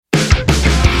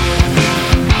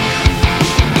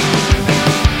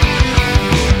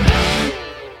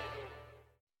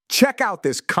Check out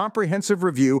this comprehensive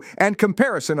review and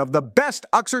comparison of the best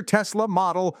Uxcer Tesla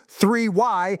Model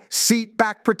 3Y seat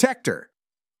back protector.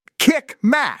 Kick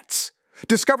mats.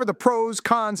 Discover the pros,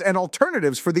 cons, and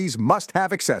alternatives for these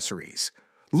must-have accessories.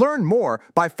 Learn more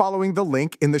by following the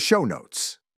link in the show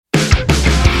notes.